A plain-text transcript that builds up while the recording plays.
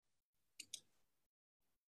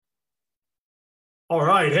All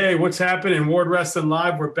right. Hey, what's happening? Ward Wrestling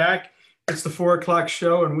Live. We're back. It's the 4 o'clock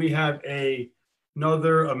show, and we have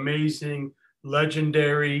another amazing,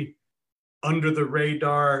 legendary, under the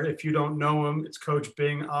radar. If you don't know him, it's Coach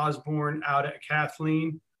Bing Osborne out at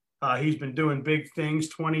Kathleen. He's been doing big things,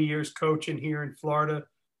 20 years coaching here in Florida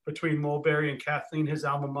between Mulberry and Kathleen, his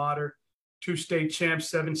alma mater. 2 state champs,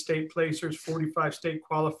 7 state placers, 45 state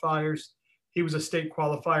qualifiers. He was a state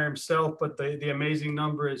qualifier himself, but the amazing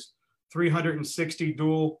number is 360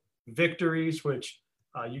 dual victories, which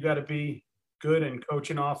you got to be good and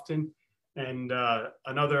coaching often. And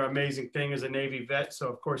another amazing thing is a Navy vet. So,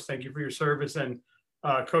 of course, thank you for your service. And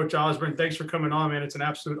Coach Osborne, thanks for coming on, man. It's an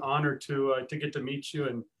absolute honor to get to meet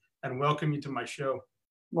you and welcome you to my show.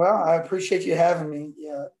 Well, I appreciate you having me.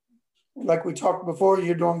 Yeah. Like we talked before,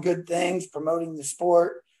 you're doing good things, promoting the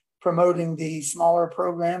sport, promoting the smaller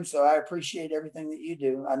programs. So I appreciate everything that you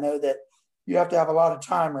do. I know that you have to have a lot of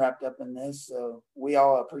time wrapped up in this. So we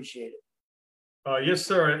all appreciate it. Yes,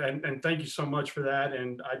 sir. And thank you so much for that.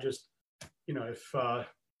 And I just,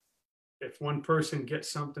 if one person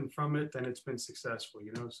gets something from it, then it's been successful,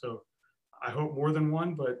 so I hope more than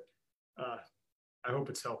one, but I hope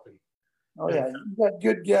it's helping. Oh yeah, you've got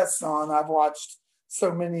good guests on. I've watched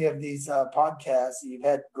so many of these podcasts. You've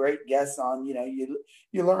had great guests on. You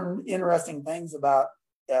learn interesting things about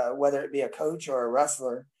whether it be a coach or a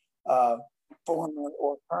wrestler, former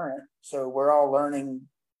or current. So we're all learning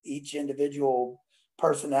each individual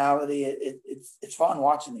personality. It's fun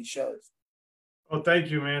watching these shows. Well,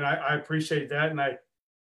 thank you, man. I appreciate that, and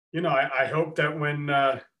I hope that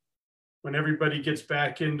when everybody gets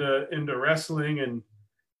back into wrestling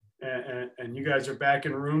and you guys are back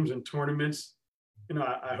in rooms and tournaments,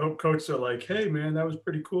 I hope coaches are like, hey, man, that was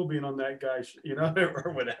pretty cool being on that guy,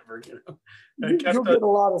 or whatever, You'll get a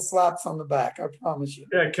lot of slaps on the back, I promise you.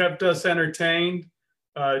 Yeah, it kept us entertained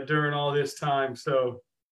during all this time. So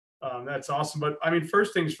that's awesome. But I mean,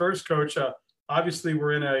 first things first, Coach, obviously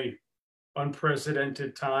we're in a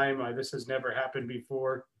unprecedented time. This has never happened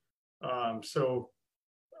before. So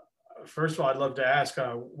first of all, I'd love to ask,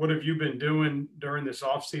 what have you been doing during this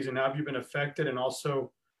off season? How have you been affected? And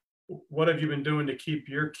also, what have you been doing to keep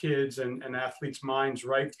your kids and athletes' minds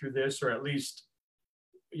right through this, or at least,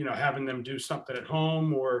 having them do something at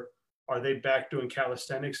home, or are they back doing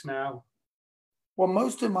calisthenics now? Well,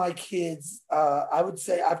 most of my kids, I would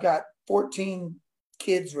say I've got 14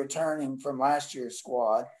 kids returning from last year's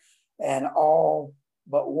squad, and all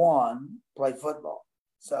but one play football.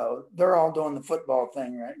 So they're all doing the football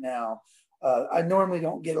thing right now. I normally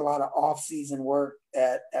don't get a lot of off-season work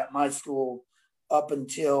at my school up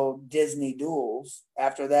until Disney duels.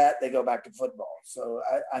 After that, they go back to football. So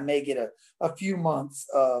I may get a few months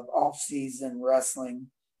of off-season wrestling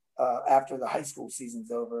after the high school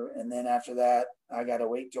season's over. And then after that, I got to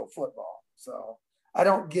wait till football. So I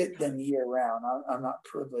don't get them year round. I'm not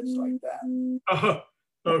privileged like that.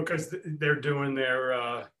 Oh, because they're doing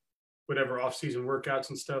their whatever off-season workouts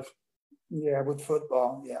and stuff. Yeah, with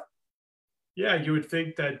football, yeah. Yeah, you would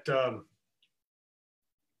think that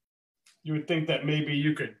maybe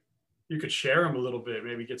you could share them a little bit,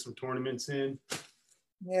 maybe get some tournaments in.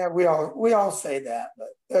 Yeah, we all say that, but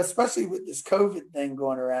especially with this COVID thing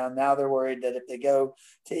going around, now they're worried that if they go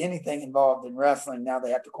to anything involved in wrestling, now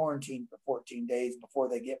they have to quarantine for 14 days before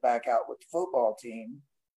they get back out with the football team.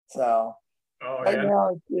 So right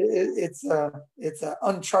now it's an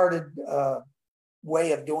uncharted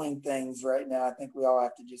way of doing things right now. I think we all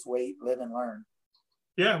have to just wait, live, and learn.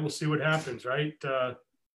 Yeah, we'll see what happens, right?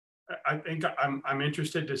 I think I'm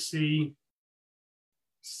interested to see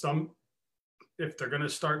if they're going to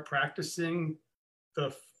start practicing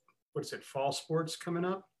the fall sports coming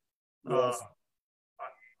up. Yes.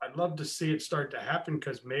 I'd love to see it start to happen,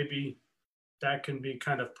 because maybe that can be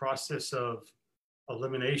kind of process of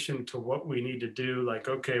elimination to what we need to do. Like,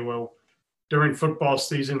 okay, well, during football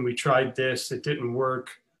season, we tried this, it didn't work.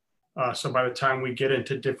 So by the time we get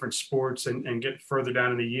into different sports and get further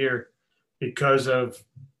down in the year, because of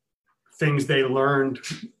things they learned,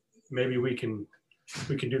 maybe we can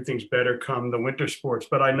do things better come the winter sports.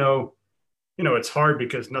 But I know, it's hard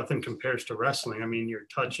because nothing compares to wrestling. I mean, you're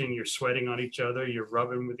touching, you're sweating on each other, you're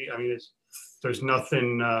rubbing with there's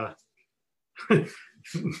nothing,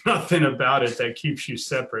 nothing about it that keeps you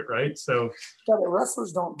separate, right? So the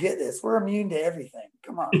wrestlers don't get this. We're immune to everything.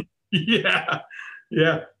 Come on. Yeah.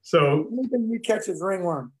 So anything you catch is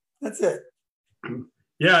ringworm. That's it.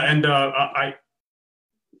 Yeah, and I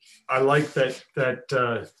like that.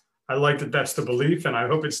 I like that that's the belief, and I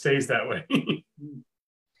hope it stays that way.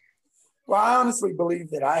 Well, I honestly believe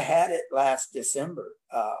that I had it last December.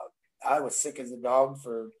 I was sick as a dog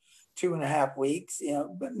for 2.5 weeks,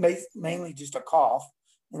 but mainly just a cough.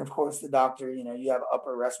 And of course, the doctor, you have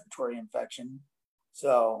upper respiratory infection.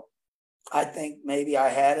 So I think maybe I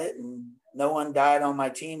had it and no one died on my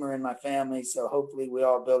team or in my family. So hopefully we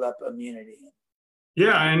all build up immunity.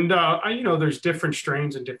 Yeah. And, there's different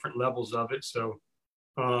strains and different levels of it. So,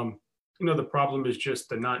 the problem is just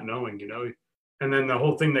the not knowing, and then the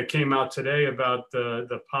whole thing that came out today about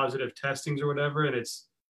the positive testings or whatever. And it's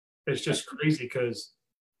just crazy because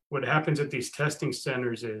what happens at these testing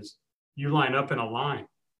centers is you line up in a line.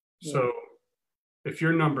 Yeah. So if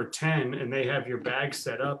you're number 10 and they have your bag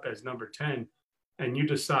set up as number 10 and you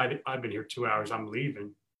decide, I've been here 2 hours, I'm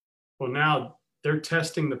leaving. Well, now they're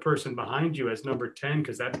testing the person behind you as number 10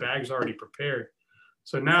 because that bag's already prepared.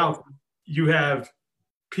 So now you have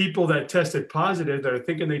people that tested positive that are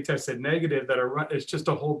thinking they tested negative it's just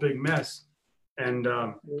a whole big mess. And,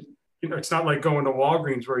 it's not like going to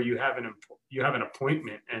Walgreens where you have an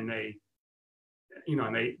appointment and they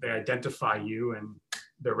identify you and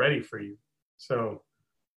they're ready for you. So,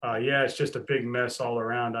 it's just a big mess all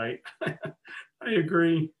around. I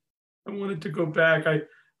agree. I wanted to go back. I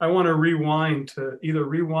want to rewind to either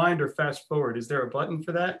rewind or fast forward. Is there a button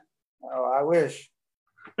for that? Oh, I wish.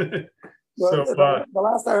 Well, the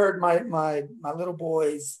last I heard, my little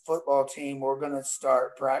boys' football team, we're going to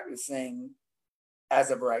start practicing as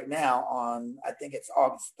of right now on, I think it's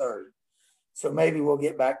August 3rd. So maybe we'll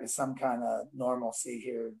get back to some kind of normalcy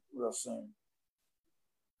here real soon.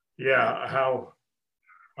 Yeah. How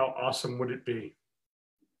awesome would it be?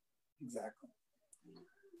 Exactly.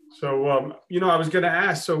 So, I was going to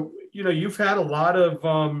ask, so, you've had a lot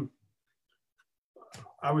of,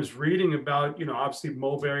 I was reading about, obviously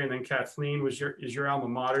Mulberry and then Kathleen is your alma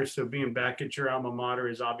mater. So being back at your alma mater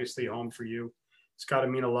is obviously home for you. It's got to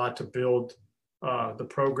mean a lot to build the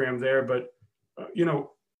program there. But,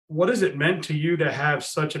 what has it meant to you to have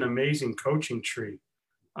such an amazing coaching tree?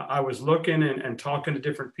 I was looking and talking to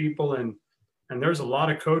different people and there's a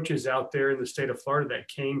lot of coaches out there in the state of Florida that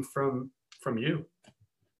came from you.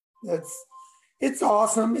 It's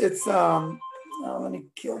awesome. It's, let me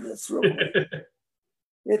kill this real quick.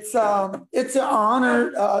 It's an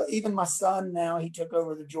honor. Even my son now, he took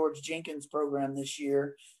over the George Jenkins program this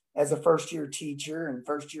year as a first-year teacher and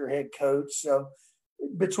first-year head coach. So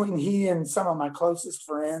between he and some of my closest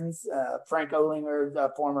friends, Frank Olinger,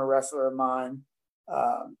 a former wrestler of mine,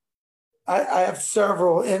 I have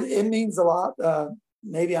several, and it means a lot.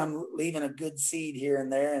 Maybe I'm leaving a good seed here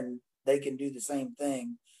and there, and they can do the same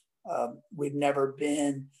thing. We've never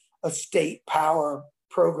been a state power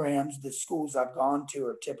programs. The schools I've gone to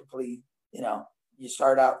are typically, you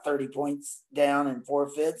start out 30 points down and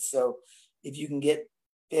forfeits. So if you can get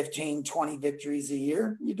 15, 20 victories a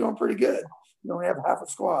year, you're doing pretty good. You only have half a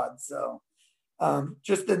squad. So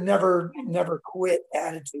just the never quit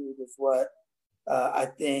attitude is what I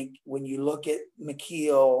think when you look at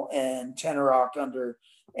McKeel and Tenorock under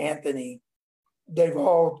Anthony, they've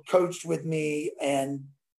all coached with me and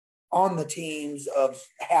on the teams of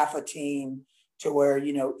half a team to where,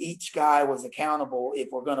 each guy was accountable. If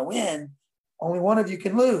we're going to win, only one of you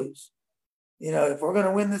can lose. If we're going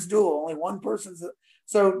to win this duel, only one person's.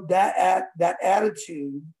 So that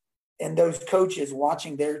attitude and those coaches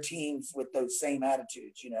watching their teams with those same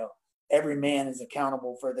attitudes, every man is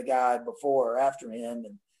accountable for the guy before or after him.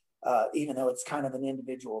 And even though it's kind of an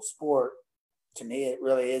individual sport, to me, it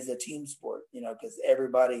really is a team sport, because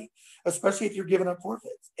everybody, especially if you're giving up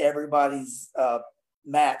forfeits, everybody's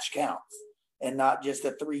match counts and not just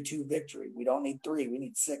a 3-2 victory. We don't need 3, we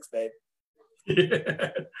need 6, babe.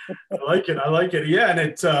 Yeah, I like it. Yeah. And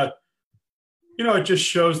it, it just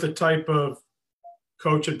shows the type of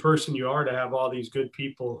coach and person you are to have all these good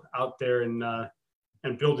people out there and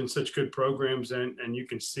building such good programs. And you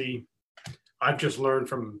can see, I learned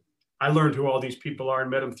who all these people are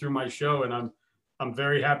and met them through my show. And I'm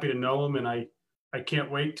very happy to know them. And I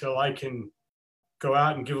can't wait till I can go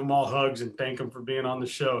out and give them all hugs and thank them for being on the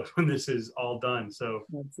show when this is all done. So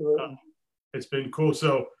it's been cool.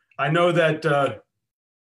 So I know that,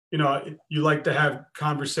 you like to have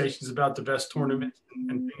conversations about the best tournaments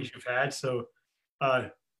and things you've had. So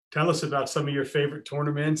tell us about some of your favorite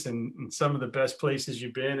tournaments and some of the best places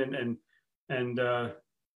you've been and in the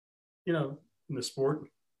sport.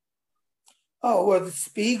 Oh, well, the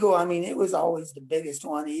Spiegel, it was always the biggest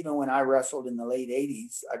one. Even when I wrestled in the late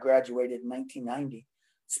 80s, I graduated in 1990.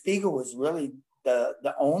 Spiegel was really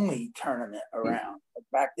the only tournament around.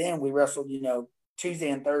 Back then, we wrestled,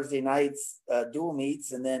 Tuesday and Thursday nights, dual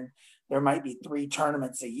meets, and then there might be 3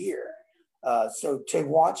 tournaments a year. So to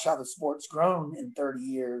watch how the sport's grown in 30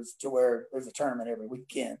 years to where there's a tournament every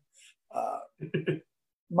weekend,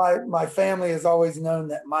 my family has always known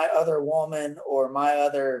that my other woman or my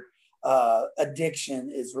other addiction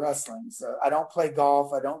is wrestling. So I don't play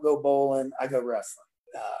golf. I don't go bowling. I go wrestling.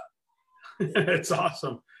 It's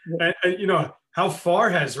awesome. And you know, how far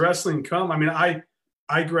has wrestling come? I mean,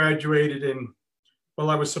 I graduated well,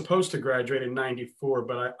 I was supposed to graduate in 94,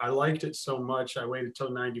 but I liked it so much. I waited till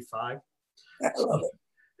 95. I love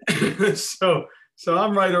it. So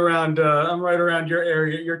I'm right around your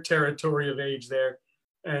area, your territory of age there.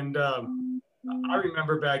 And I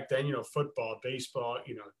remember back then, you know, football, baseball,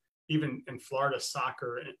 you know, even in Florida,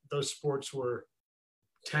 soccer, those sports were,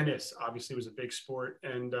 tennis obviously was a big sport.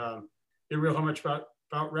 And didn't realize how much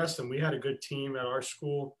about wrestling. We had a good team at our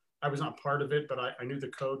school. I was not part of it, but I knew the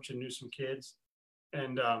coach and knew some kids.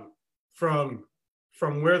 And from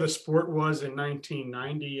where the sport was in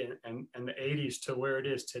 1990 and the 80s to where it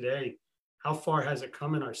is today, how far has it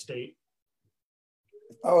come in our state?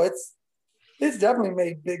 Oh, it's definitely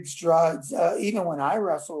made big strides. Even when I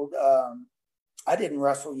wrestled, I didn't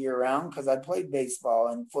wrestle year round because I played baseball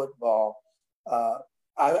and football.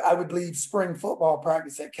 I would leave spring football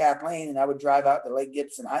practice at Kathleen, and I would drive out to Lake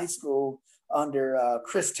Gibson High School under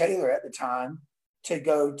Chris Taylor at the time to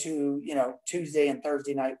go to, you know, Tuesday and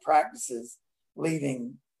Thursday night practices,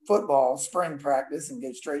 leaving football spring practice and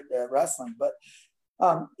go straight to wrestling. But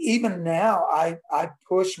even now, I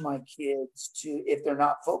push my kids to, if they're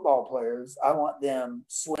not football players, I want them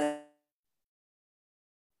swim.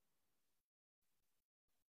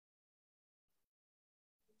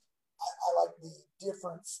 I like the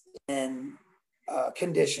difference in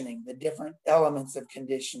conditioning, the different elements of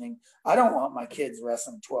conditioning. I don't want my kids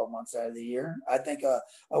wrestling 12 months out of the year. I think a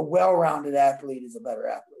well-rounded athlete is a better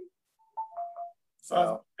athlete.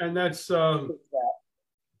 So, and that's, and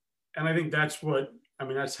I think that's what, I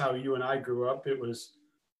mean, that's how you and I grew up. It was,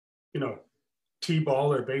 you know,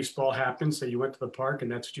 T-ball or baseball happened. So you went to the park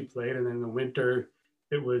and that's what you played. And then in the winter,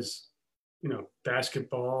 it was, you know,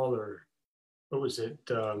 basketball or what was it?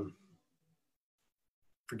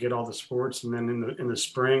 Forget all the sports. And then in the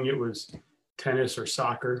spring, it was tennis or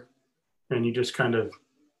soccer. And you just kind of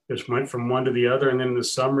just went from one to the other. And then in the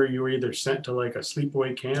summer, you were either sent to like a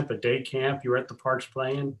sleepaway camp, a day camp. You were at the parks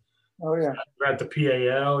playing. Oh, yeah. You were at the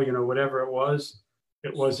PAL, you know, whatever it was.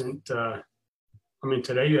 It wasn't, I mean,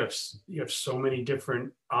 today you have so many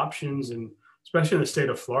different options. And especially in the state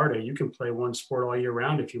of Florida, you can play one sport all year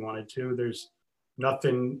round if you wanted to. There's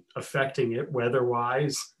nothing affecting it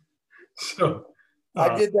weather-wise. So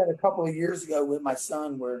I did that a couple of years ago with my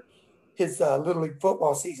son, where his Little League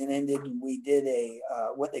football season ended, and we did a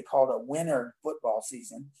what they called a winter football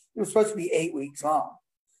season. It was supposed to be 8 weeks long.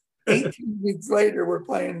 18 weeks later, we're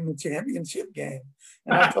playing in the championship game.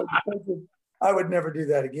 And I told the coach I would never do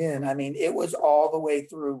that again. I mean, it was all the way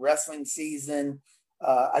through wrestling season.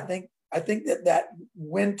 I think that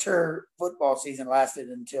winter football season lasted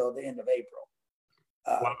until the end of April.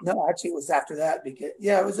 Wow. No, actually, it was after that because,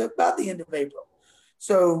 it was about the end of April.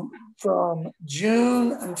 So from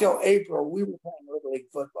June until April, we were playing Little League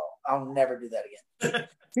football. I'll never do that again.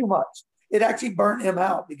 Too much. It actually burnt him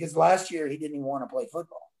out because last year he didn't even want to play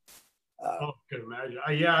football. I can imagine.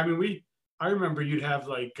 Yeah, I mean, I remember you'd have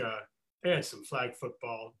like, they had some flag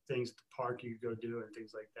football things at the park you could go do and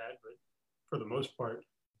things like that, but for the most part.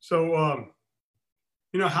 So,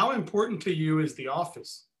 you know, how important to you is The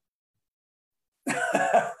Office?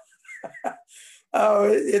 Oh,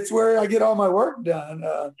 it's where I get all my work done.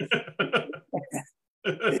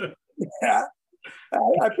 Yeah,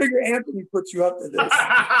 I figure Anthony puts you up to this.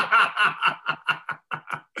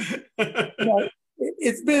 You know,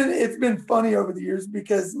 it's been funny over the years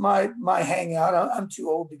because my hangout. I'm too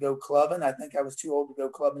old to go clubbing. I think I was too old to go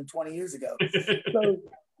clubbing 20 years ago. So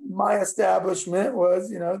my establishment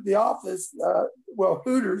was, you know, The Office. Well,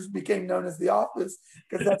 Hooters became known as The Office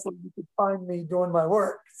because that's where you could find me doing my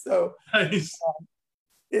work. So Nice.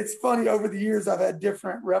 It's funny, over the years, I've had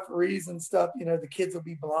different referees and stuff. You know, the kids will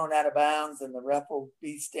be blown out of bounds and the ref will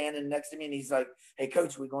be standing next to me and he's like, "Hey,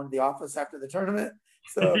 coach, we going to the office after the tournament?"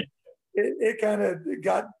 So it kind of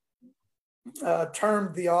got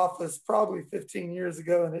termed The Office probably 15 years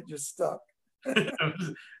ago, and it just stuck. It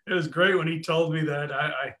was great when he told me that.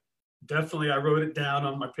 I definitely, I wrote it down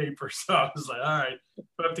on my paper. So I was like, all right,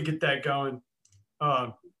 I have to get that going.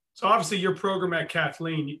 So obviously your program at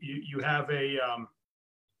Kathleen, you have there's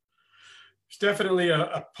definitely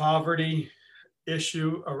a poverty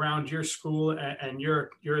issue around your school, and you're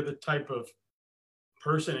the type of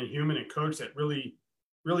person and human and coach that really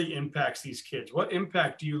impacts these kids. What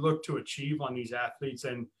impact do you look to achieve on these athletes,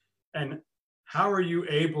 and how are you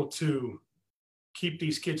able to keep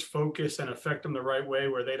these kids focused and affect them the right way,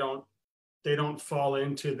 where they don't fall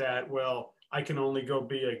into that, well, I can only go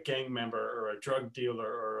be a gang member or a drug dealer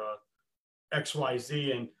or a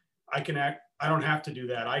XYZ, and I don't have to do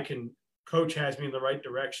that. Coach has me in the right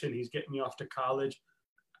direction. He's getting me off to college.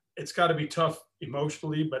 It's got to be tough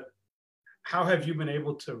emotionally, but how have you been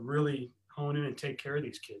able to really hone in and take care of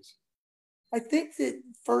these kids? I think that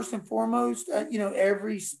first and foremost,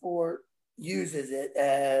 every sport uses it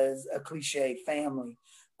as a cliche, family.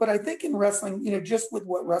 But I think in wrestling, just with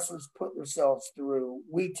what wrestlers put themselves through,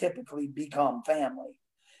 we typically become family.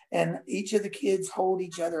 And each of the kids hold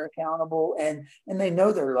each other accountable, and they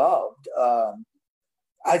know they're loved.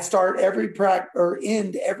 I start every practice or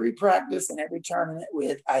end every practice and every tournament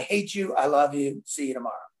with, I hate you, I love you, see you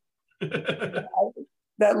tomorrow.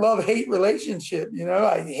 That love-hate relationship,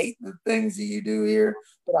 I hate the things that you do here,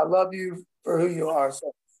 but I love you for who you are.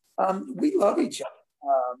 So we love each other.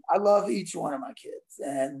 I love each one of my kids,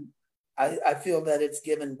 and I feel that it's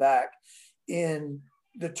given back in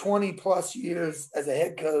the 20 plus years as a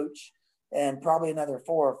head coach and probably another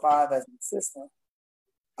 4 or 5 as an assistant.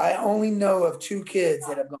 I only know of 2 kids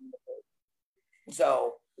that have gone to coach.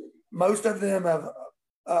 So most of them have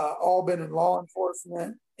all been in law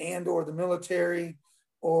enforcement and or the military,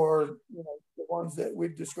 or the ones that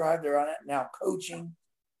we've described are on it now coaching.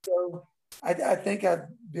 So I think I've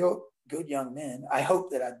built good young men. I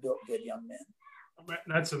hope that I've built good young men.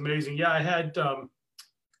 That's amazing. Yeah, I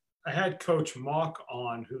had Coach Mock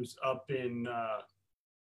on, who's up in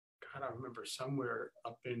God, I remember somewhere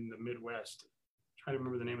up in the Midwest. I'm trying to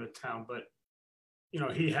remember the name of the town, but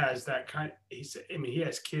he has that kind. He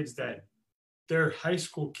has kids that they're high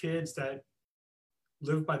school kids that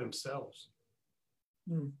live by themselves.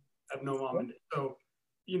 Have no mom and dad. So,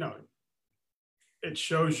 it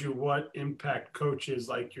shows you what impact coaches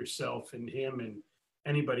like yourself and him and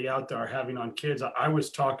anybody out there are having on kids. I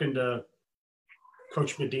was talking to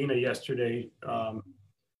Coach Medina yesterday,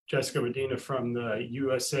 Jessica Medina from the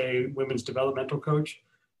USA Women's Developmental Coach.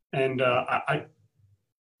 And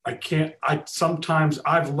sometimes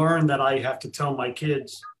I've learned that I have to tell my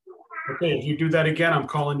kids, okay, if you do that again, I'm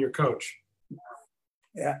calling your coach.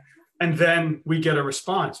 Yeah. And then we get a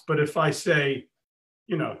response. But if I say,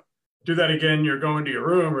 do that again, you're going to your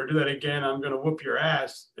room, or do that again, I'm going to whoop your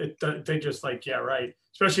ass. They just like, yeah, right.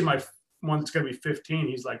 Especially my one that's going to be 15.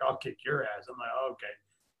 He's like, I'll kick your ass. I'm like, oh, okay,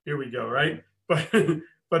 here we go. Right.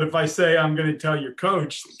 But if I say I'm going to tell your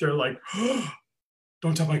coach, they're like, oh,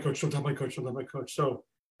 don't tell my coach, don't tell my coach, don't tell my coach. So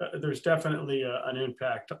there's definitely an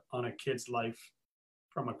impact on a kid's life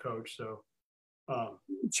from a coach. So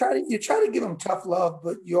you try to give them tough love,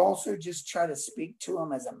 but you also just try to speak to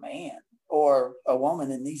them as a man or a woman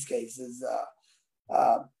in these cases.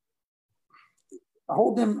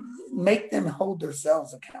 Make them hold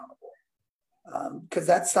themselves accountable, because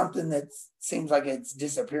that's something that seems like it's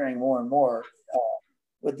disappearing more and more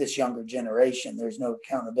with this younger generation. There's no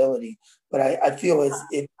accountability, but I feel as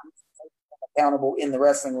if accountable in the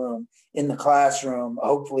wrestling room, in the classroom,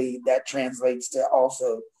 hopefully that translates to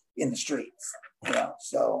also in the streets.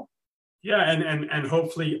 So yeah, and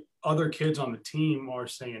hopefully other kids on the team are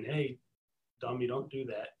saying, hey, dummy, don't do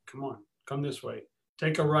that. Come on, come this way.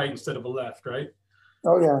 Take a right instead of a left, right?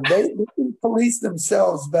 Oh yeah, they can police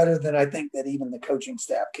themselves better than I think that even the coaching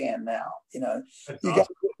staff can now. You got to get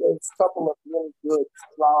those couple of really good,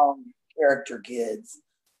 strong character kids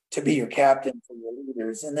to be your captain for your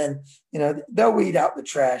leaders, and then they'll weed out the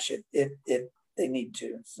trash if they need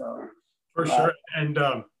to. So for sure. And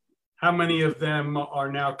how many of them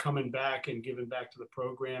are now coming back and giving back to the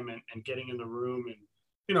program and getting in the room?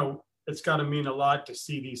 And it's got to mean a lot to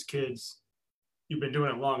see these kids. You've been doing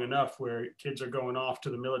it long enough where kids are going off to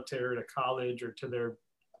the military, to college, or to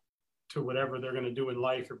whatever they're going to do in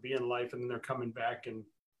life or be in life, and then they're coming back. And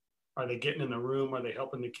are they getting in the room? Are they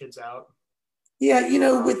helping the kids out? Yeah,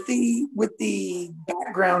 with the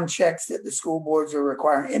background checks that the school boards are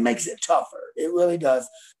requiring, it makes it tougher. It really does.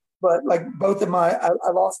 But like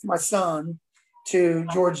I lost my son to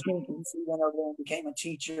George Jenkins. He went over there and became a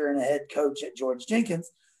teacher and a head coach at George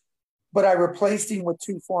Jenkins. But I replaced him with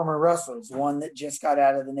 2 former wrestlers. One that just got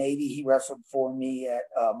out of the Navy. He wrestled for me at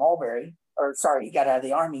Mulberry. He got out of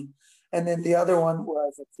the Army. And then the other one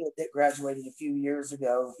was a kid that graduated a few years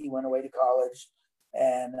ago. He went away to college,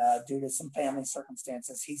 and due to some family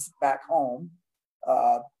circumstances, he's back home.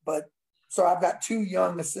 So I've got 2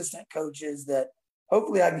 young assistant coaches that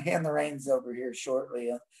hopefully I can hand the reins over here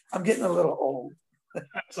shortly. I'm getting a little old.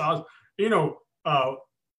 That's awesome.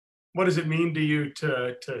 What does it mean to you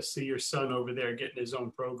to see your son over there getting his own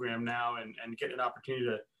program now and getting an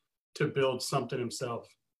opportunity to build something himself?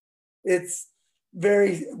 It's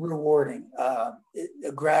very rewarding,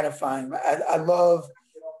 gratifying. I love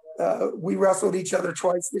We wrestled each other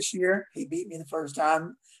twice this year. He beat me the first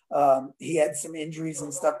time. He had some injuries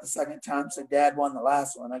and stuff the second time, so Dad won the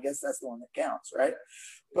last one. I guess that's the one that counts, right?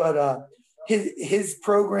 But his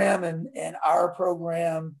program and our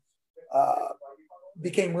program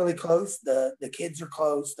became really close. The kids are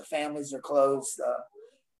close. The families are close.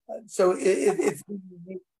 So it's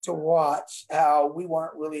unique to watch how we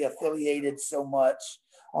weren't really affiliated so much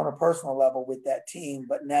on a personal level with that team,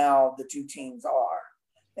 but now the two teams are.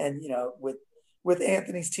 And, with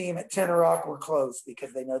Anthony's team at Tenor Rock, we're close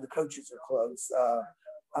because they know the coaches are close.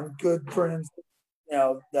 I'm good friends,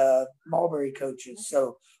 the Mulberry coaches.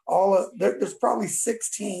 So there's probably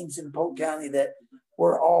 6 teams in Polk County that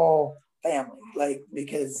we're all family, like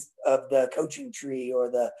because of the coaching tree or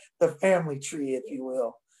the family tree, if you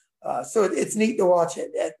will. So it's neat to watch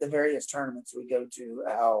it at the various tournaments we go to,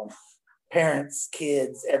 how parents,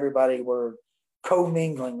 kids, everybody were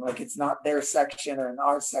co-mingling, like it's not their section or in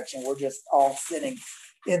our section. We're just all sitting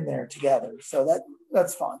in there together. So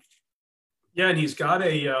that's fun. Yeah, and he's got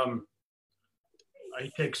he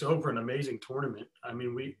takes over an amazing tournament. I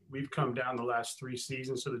mean, we've come down the last 3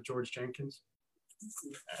 seasons to the George Jenkins,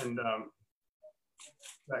 and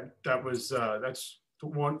that's the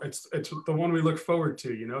one. It's the one we look forward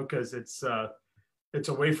to, because it's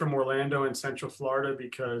away from Orlando and Central Florida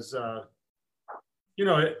because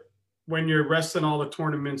when you're wrestling all the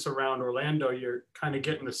tournaments around Orlando, you're kind of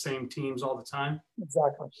getting the same teams all the time.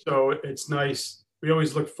 Exactly. So it's nice. We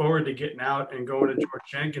always look forward to getting out and going to George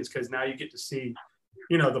Jenkins because now you get to see,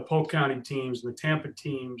 the Polk County teams and the Tampa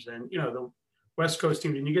teams and, the West Coast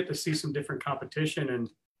teams, and you get to see some different competition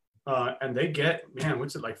and they get,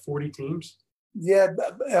 what's it, like 40 teams? Yeah.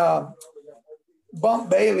 Bump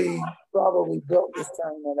Bailey probably built this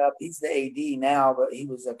tournament up. He's the AD now, but he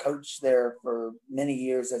was a coach there for many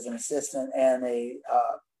years as an assistant and a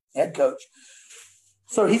head coach.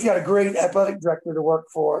 So he's got a great athletic director to work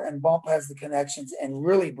for, and Bump has the connections and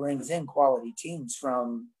really brings in quality teams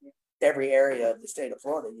from every area of the state of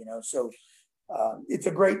Florida, So it's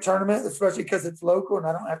a great tournament, especially because it's local and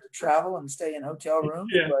I don't have to travel and stay in hotel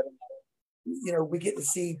rooms. Yeah. But, we get to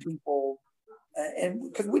see people,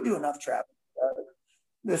 and because we do enough travel.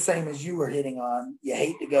 The same as you were hitting on, you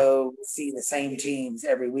hate to go see the same teams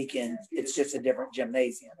every weekend. It's just a different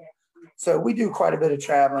gymnasium. So we do quite a bit of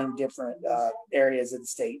traveling different areas of the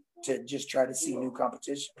state to just try to see new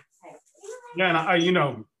competition. Yeah, and I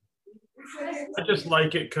just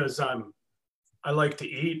like it because I like to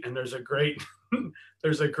eat, and there's a great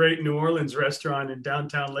New Orleans restaurant in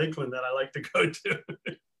downtown Lakeland that I like to go to.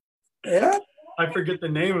 Yeah, I forget the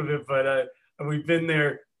name of it, but we've been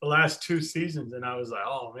there the last 2 seasons, and I was like,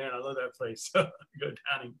 oh man, I love that place. So I go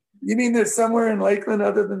down and. You mean there's somewhere in Lakeland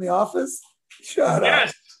other than the office? Shut up.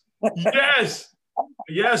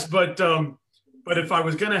 Yes, but if I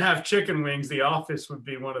was gonna have chicken wings, the office would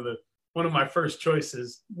be one of my first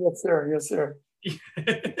choices. Yes, sir.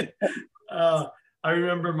 I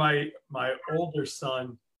remember my older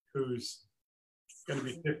son, who's going to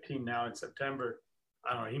be 15 now in September.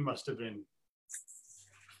 I don't know. He must have been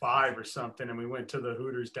 5 or something, and we went to the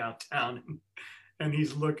Hooters downtown, and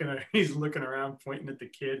he's looking around, pointing at the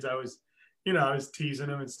kids. I was teasing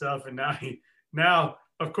him and stuff, and now,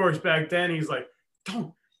 of course, back then he's like,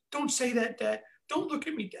 don't say that, Dad. Don't look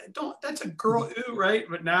at me, Dad. That's a girl, ew, right?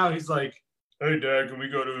 But now he's like, hey, Dad, can we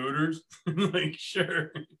go to Hooters? I'm like,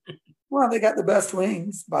 sure. Well, they got the best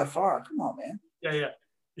wings by far. Come on, man.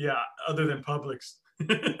 Yeah. Other than Publix.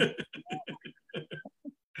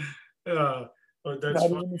 But that's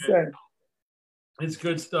fun, it's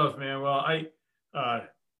good stuff, man. Well, I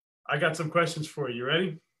got some questions for you.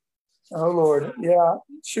 Ready? Oh Lord, yeah.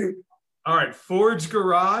 Shoot. All right, Ford's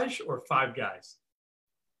Garage or Five Guys?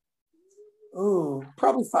 Ooh,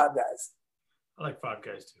 probably Five Guys. I like Five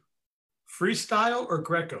Guys too. Freestyle or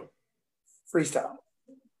Greco? Freestyle.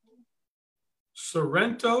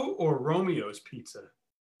 Sorrento or Romeo's Pizza?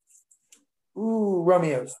 Ooh,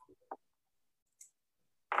 Romeo's.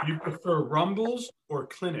 You prefer Rumbles or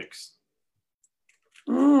Clinics?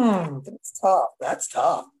 That's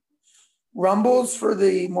tough. Rumbles for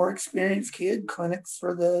the more experienced kid, Clinics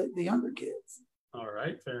for the younger kids. All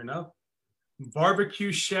right, fair enough.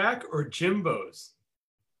 Barbecue Shack or Jimbo's?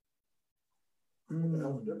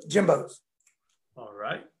 Jimbo's. All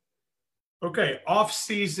right. Okay,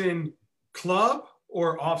 off-season club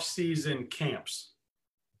or off-season camps?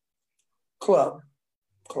 Club.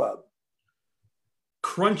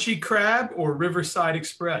 Crunchy Crab or Riverside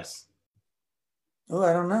Express? Oh,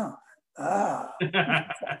 I don't know.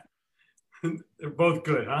 They're both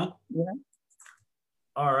good, huh? Yeah.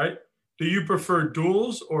 All right. Do you prefer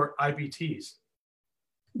duels or IBTs?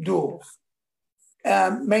 Duels.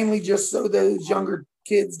 mainly just so those younger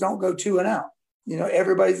kids don't go 2 and out. You know,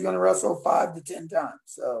 everybody's going to wrestle 5 to 10 times.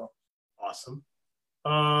 So Awesome.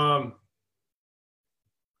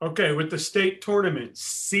 Okay, with the state tournament,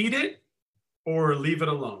 seed it or leave it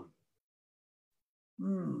alone?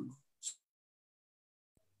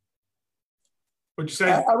 Would you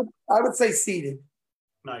say? I would say seeded.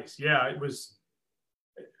 Nice. Yeah, it was.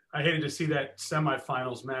 I hated to see that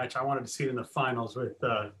semifinals match. I wanted to see it in the finals with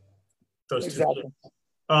those Exactly. two.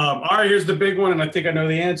 All right, here's the big one, and I think I know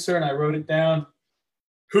the answer, and I wrote it down.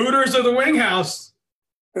 Hooters or the Wing House?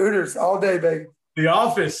 Hooters all day, baby. The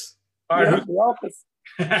Office. All right, The Office.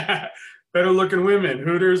 Better looking women.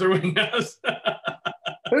 Hooters or Wing House?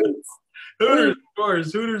 Hooters, of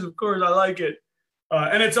course. Hooters, of course. I like it.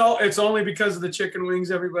 And it's only because of the chicken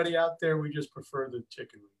wings. Everybody out there, we just prefer the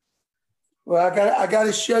chicken wings. Well, I got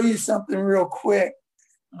to show you something real quick.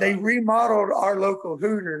 They remodeled our local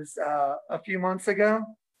Hooters a few months ago,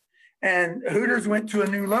 and Hooters went to a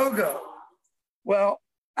new logo. Well,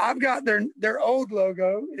 I've got their old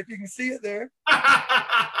logo, if you can see it there.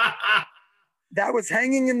 That was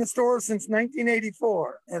hanging in the store since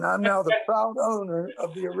 1984, and I'm now the proud owner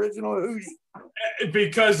of the original Hootie.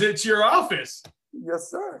 Because it's your office. Yes,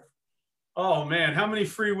 sir. Oh, man. How many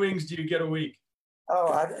free wings do you get a week?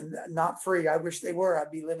 Oh, not free. I wish they were. I'd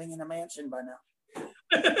be living in a mansion by now.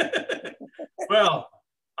 Well,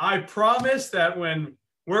 I promise that when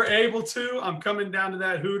we're able to, I'm coming down to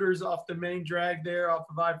that Hooters off the main drag there off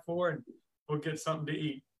of I-4, and we'll get something to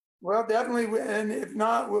eat. Well, definitely. And if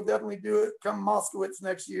not, we'll definitely do it. Come Moskowitz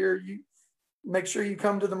next year. You make sure you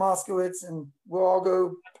come to the Moskowitz, and we'll all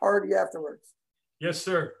go party afterwards. Yes,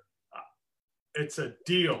 sir. It's a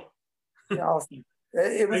deal. Awesome.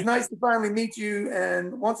 It was nice to finally meet you.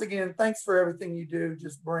 And once again, thanks for everything you do,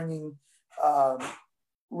 just bringing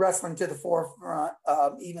wrestling to the forefront,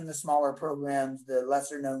 even the smaller programs, the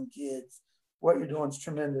lesser known kids. What you're doing is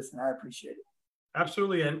tremendous, and I appreciate it.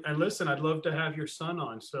 Absolutely. And listen, I'd love to have your son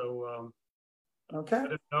on. So okay. I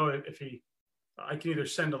don't know if I can either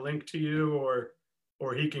send a link to you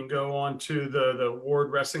or he can go on to the Ward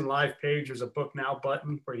Wrestling Live page. There's a book now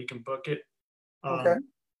button where he can book it. Okay.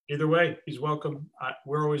 Either way, he's welcome.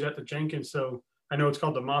 We're always at the Jenkins, so I know it's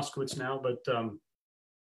called the Moskowitz now, but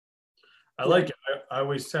I like it. I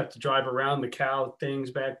always have to drive around the cow things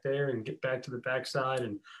back there and get back to the backside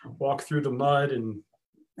and walk through the mud and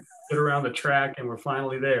get around the track, and we're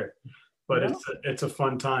finally there. But it's a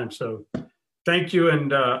fun time. So thank you,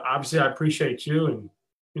 and obviously I appreciate you,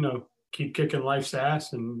 and keep kicking life's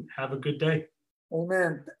ass, and have a good day.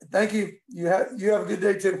 Amen. Thank you. You have a good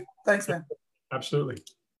day too. Thanks, man. Absolutely.